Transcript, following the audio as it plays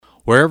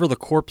Wherever the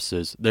corpse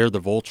is, there the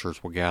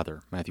vultures will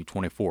gather. Matthew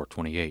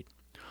 24:28.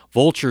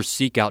 Vultures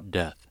seek out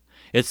death.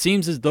 It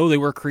seems as though they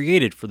were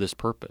created for this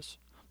purpose.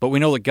 But we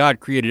know that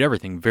God created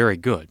everything very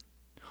good.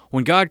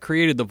 When God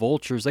created the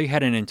vultures, they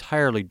had an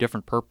entirely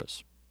different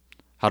purpose.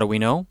 How do we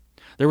know?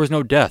 There was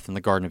no death in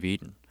the Garden of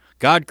Eden.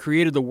 God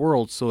created the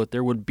world so that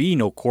there would be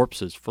no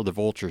corpses for the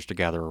vultures to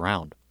gather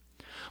around.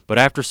 But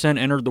after sin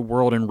entered the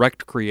world and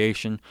wrecked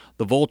creation,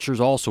 the vultures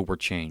also were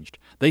changed.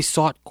 They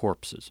sought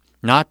corpses.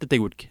 Not that they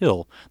would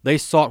kill, they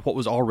sought what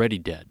was already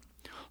dead.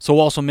 So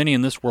also many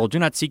in this world do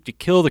not seek to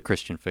kill the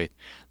Christian faith.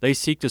 They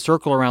seek to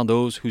circle around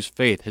those whose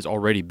faith has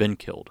already been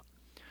killed.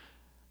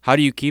 How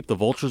do you keep the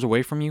vultures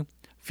away from you?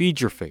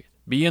 Feed your faith.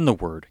 Be in the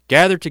Word.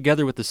 Gather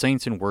together with the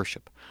saints in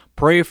worship.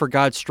 Pray for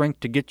God's strength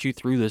to get you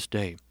through this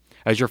day.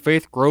 As your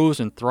faith grows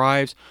and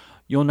thrives,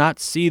 you'll not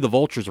see the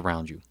vultures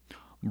around you.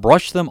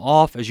 Brush them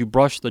off as you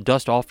brush the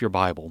dust off your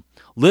Bible.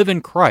 Live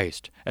in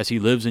Christ as He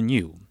lives in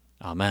you.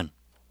 Amen.